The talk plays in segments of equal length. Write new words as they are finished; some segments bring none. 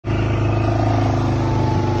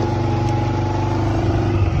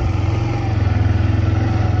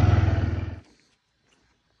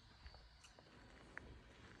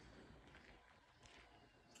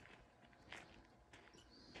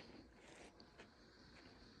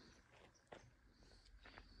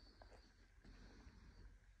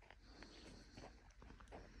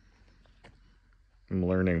I'm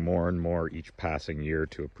learning more and more each passing year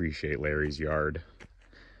to appreciate Larry's yard.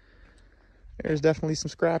 There's definitely some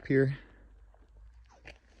scrap here.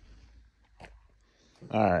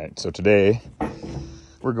 All right, so today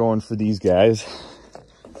we're going for these guys.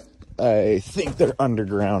 I think they're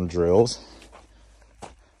underground drills.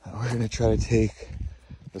 We're gonna try to take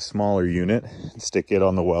the smaller unit and stick it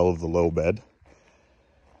on the well of the low bed.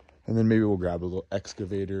 And then maybe we'll grab a little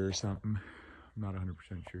excavator or something. I'm not 100%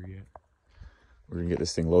 sure yet. We're gonna get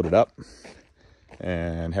this thing loaded up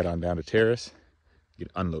and head on down to terrace, get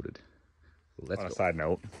it unloaded. Let's go. On a side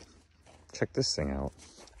note, check this thing out.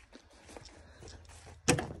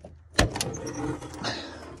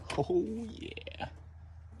 Oh yeah.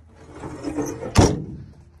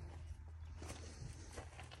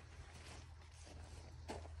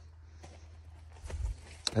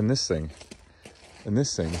 And this thing, and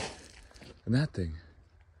this thing, and that thing,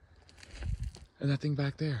 and that thing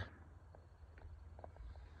back there.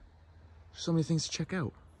 There's so many things to check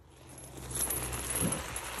out.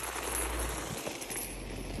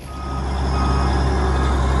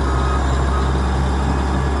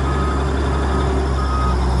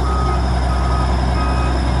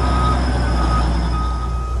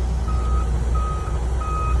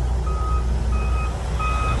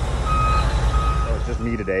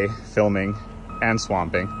 Me today filming and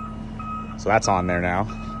swamping, so that's on there now.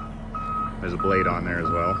 There's a blade on there as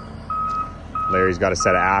well. Larry's got a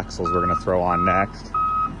set of axles we're gonna throw on next,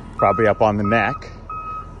 probably up on the neck,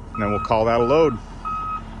 and then we'll call that a load.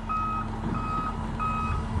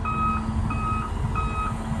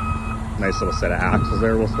 Nice little set of axles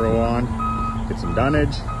there we'll throw on, get some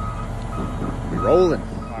dunnage, be rolling.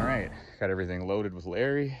 All right, got everything loaded with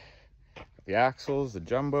Larry. The axles, the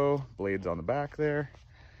jumbo, blades on the back there,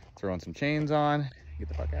 throwing some chains on, get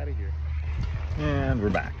the fuck out of here. And we're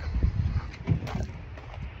back.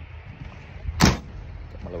 Got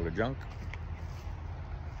my load of junk.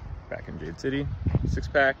 Back in Jade City,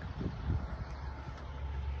 6-pack.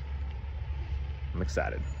 I'm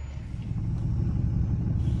excited.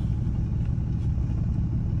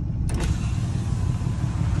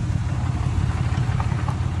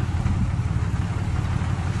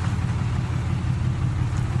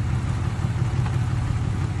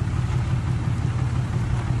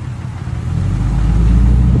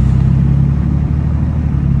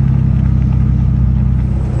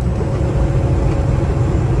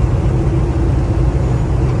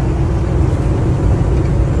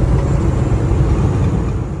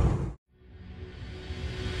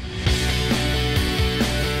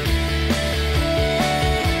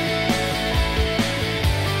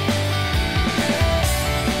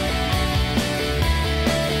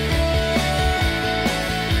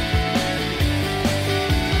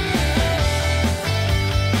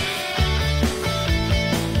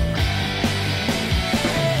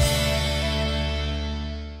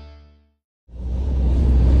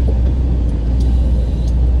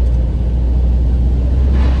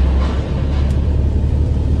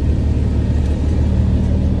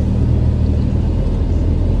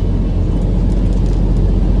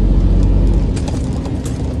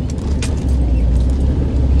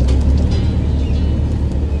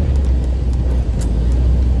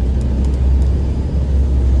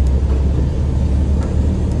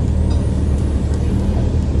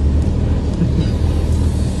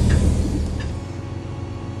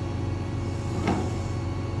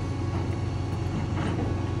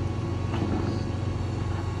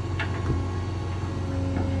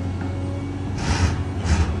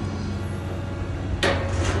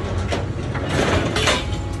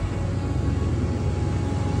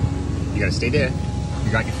 You gotta stay there.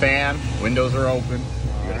 You got your fan, windows are open.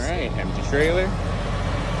 All right, empty trailer.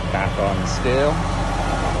 Back on the scale.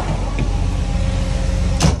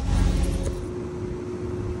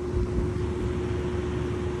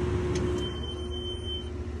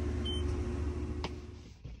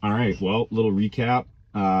 All right, well, little recap.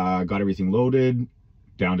 Got everything loaded,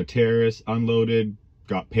 down to terrace, unloaded,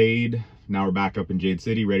 got paid. Now we're back up in Jade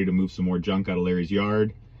City, ready to move some more junk out of Larry's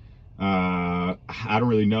yard. I don't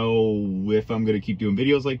really know if I'm going to keep doing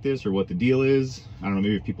videos like this or what the deal is. I don't know,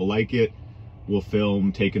 maybe if people like it, we'll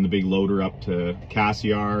film taking the big loader up to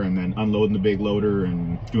Cassiar and then unloading the big loader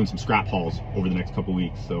and doing some scrap hauls over the next couple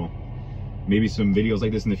weeks. So maybe some videos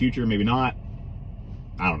like this in the future, maybe not.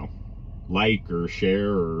 I don't know. Like or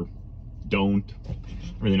share or don't. I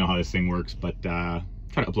don't really know how this thing works, but try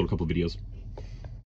to upload a couple videos.